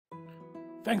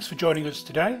Thanks for joining us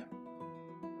today.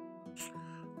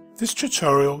 This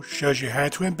tutorial shows you how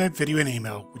to embed video in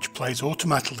email which plays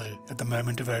automatically at the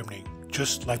moment of opening,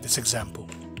 just like this example.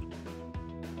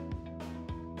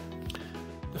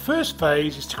 The first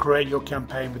phase is to create your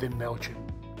campaign within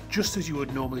Mailchimp, just as you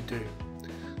would normally do.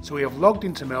 So we have logged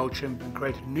into Mailchimp and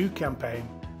created a new campaign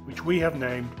which we have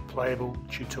named Playable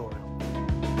Tutorial.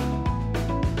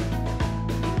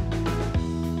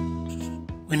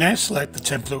 We now select the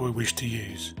template we wish to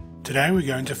use. Today we're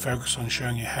going to focus on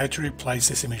showing you how to replace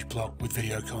this image block with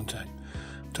video content.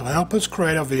 To help us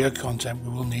create our video content, we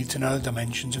will need to know the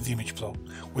dimensions of the image block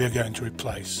we are going to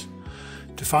replace.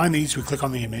 To find these, we click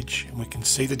on the image and we can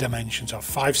see the dimensions are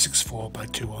 564 by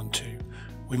 212.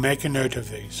 We make a note of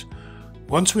these.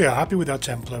 Once we are happy with our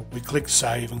template, we click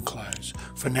Save and Close.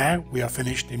 For now, we are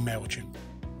finished in Mailchimp.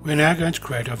 We are now going to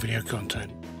create our video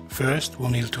content. First,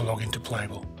 we'll need to log into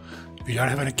Playable. If you don't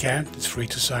have an account, it's free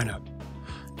to sign up.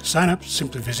 To sign up,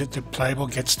 simply visit the Playable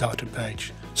Get Started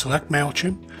page, select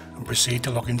Mailchimp and proceed to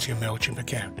log into your Mailchimp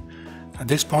account. At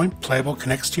this point, Playable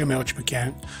connects to your Mailchimp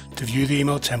account to view the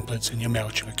email templates in your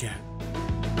Mailchimp account.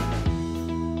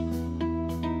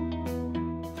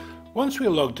 Once we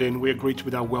are logged in, we are greeted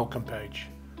with our welcome page.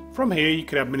 From here, you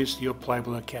can administer your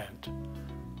Playable account.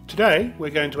 Today,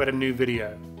 we're going to add a new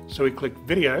video. So we click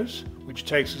Videos, which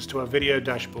takes us to our video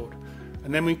dashboard,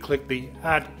 and then we click the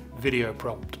Add Video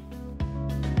prompt.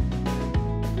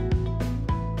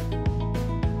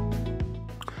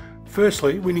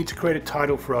 Firstly, we need to create a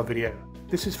title for our video.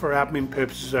 This is for admin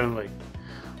purposes only.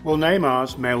 We'll name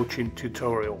ours Mailchimp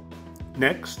Tutorial.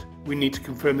 Next, we need to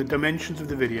confirm the dimensions of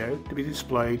the video to be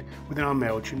displayed within our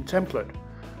Mailchimp template,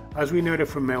 as we noted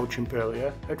from Mailchimp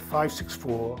earlier at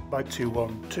 564 by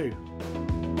 212.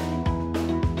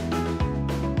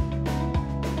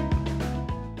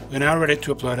 We're now ready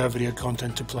to upload our video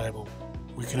content to Playable.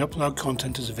 We can upload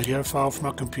content as a video file from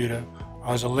our computer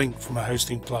or as a link from a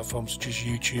hosting platform such as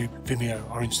YouTube, Vimeo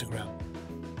or Instagram.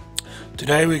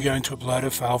 Today we're going to upload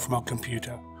a file from our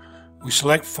computer. We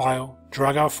select File,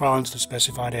 drag our file into the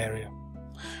specified area.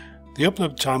 The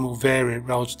upload time will vary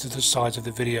relative to the size of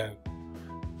the video.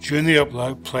 During the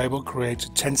upload, Playable creates a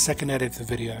 10-second edit of the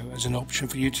video as an option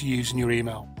for you to use in your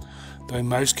email, though in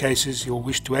most cases you'll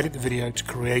wish to edit the video to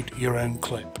create your own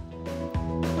clip.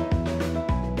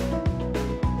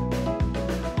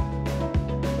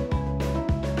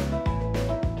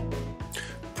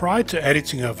 Prior to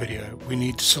editing our video, we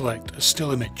need to select a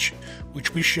still image, which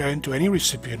will be shown to any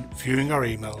recipient viewing our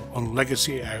email on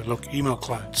legacy Outlook email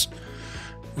clients.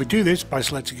 We do this by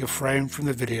selecting a frame from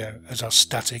the video as our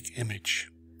static image.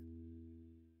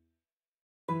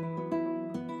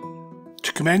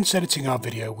 To commence editing our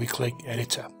video, we click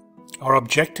Editor. Our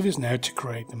objective is now to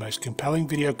create the most compelling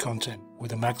video content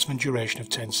with a maximum duration of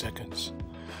 10 seconds.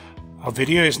 Our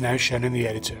video is now shown in the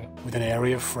editor with an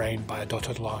area framed by a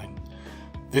dotted line.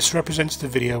 This represents the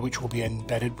video which will be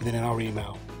embedded within our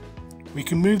email. We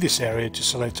can move this area to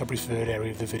select our preferred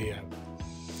area of the video.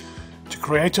 To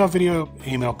create our video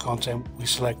email content, we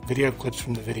select video clips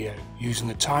from the video using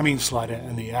the timing slider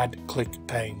and the Add Click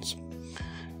panes.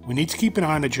 We need to keep an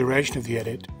eye on the duration of the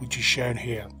edit, which is shown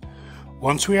here.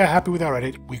 Once we are happy with our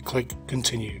edit, we click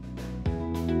Continue.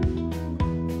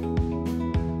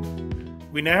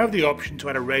 We now have the option to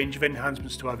add a range of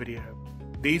enhancements to our video.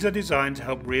 These are designed to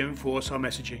help reinforce our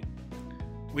messaging.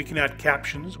 We can add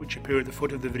captions which appear at the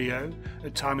foot of the video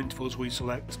at time intervals we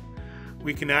select.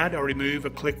 We can add or remove a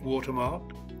click watermark.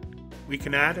 We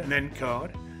can add an end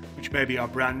card, which may be our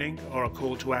branding or a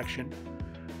call to action.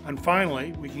 And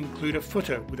finally, we can include a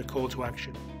footer with a call to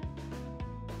action.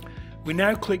 We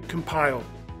now click Compile.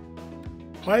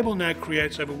 Playable now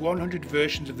creates over 100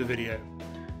 versions of the video.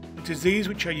 It is these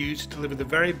which are used to deliver the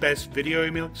very best video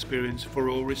email experience for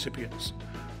all recipients,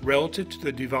 relative to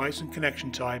the device and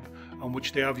connection type on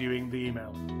which they are viewing the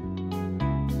email.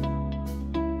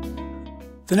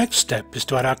 The next step is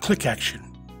to add our click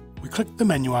action. We click the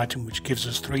menu item which gives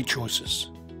us 3 choices.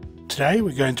 Today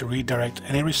we're going to redirect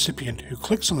any recipient who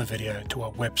clicks on the video to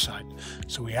our website,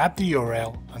 so we add the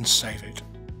URL and save it.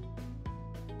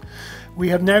 We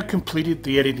have now completed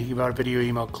the editing of our video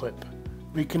email clip.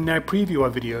 We can now preview our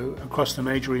video across the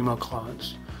major email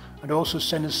clients and also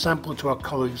send a sample to our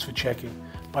colleagues for checking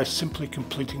by simply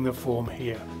completing the form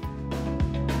here.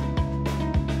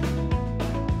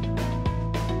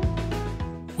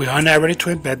 We are now ready to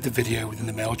embed the video within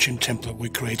the Mailchimp template we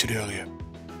created earlier.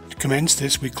 To commence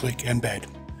this, we click Embed.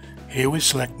 Here we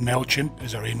select Mailchimp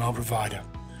as our email provider.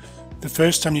 The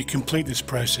first time you complete this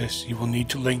process, you will need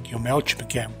to link your Mailchimp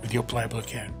account with your Playable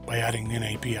account by adding an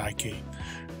API key.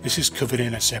 This is covered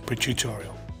in a separate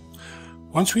tutorial.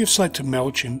 Once we have selected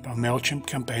Mailchimp, our Mailchimp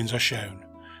campaigns are shown.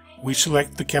 We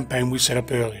select the campaign we set up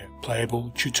earlier,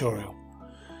 Playable Tutorial.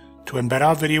 To embed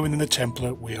our video within the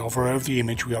template, we hover over the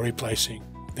image we are replacing.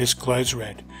 This glows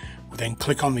red. We then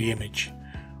click on the image.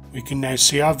 We can now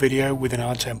see our video within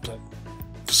our template.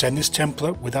 To send this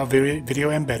template with our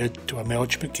video embedded to our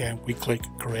Mailchimp account, we click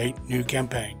Create New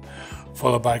Campaign,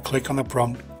 followed by a click on the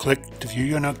prompt, click to view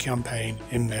your new campaign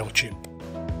in Mailchimp.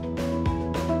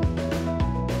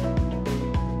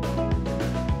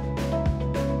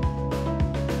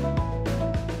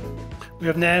 We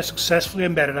have now successfully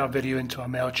embedded our video into our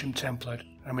Mailchimp template,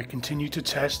 and we continue to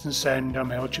test and send our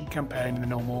Mailchimp campaign in the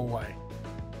normal way.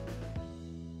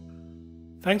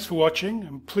 Thanks for watching,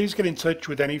 and please get in touch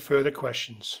with any further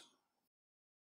questions.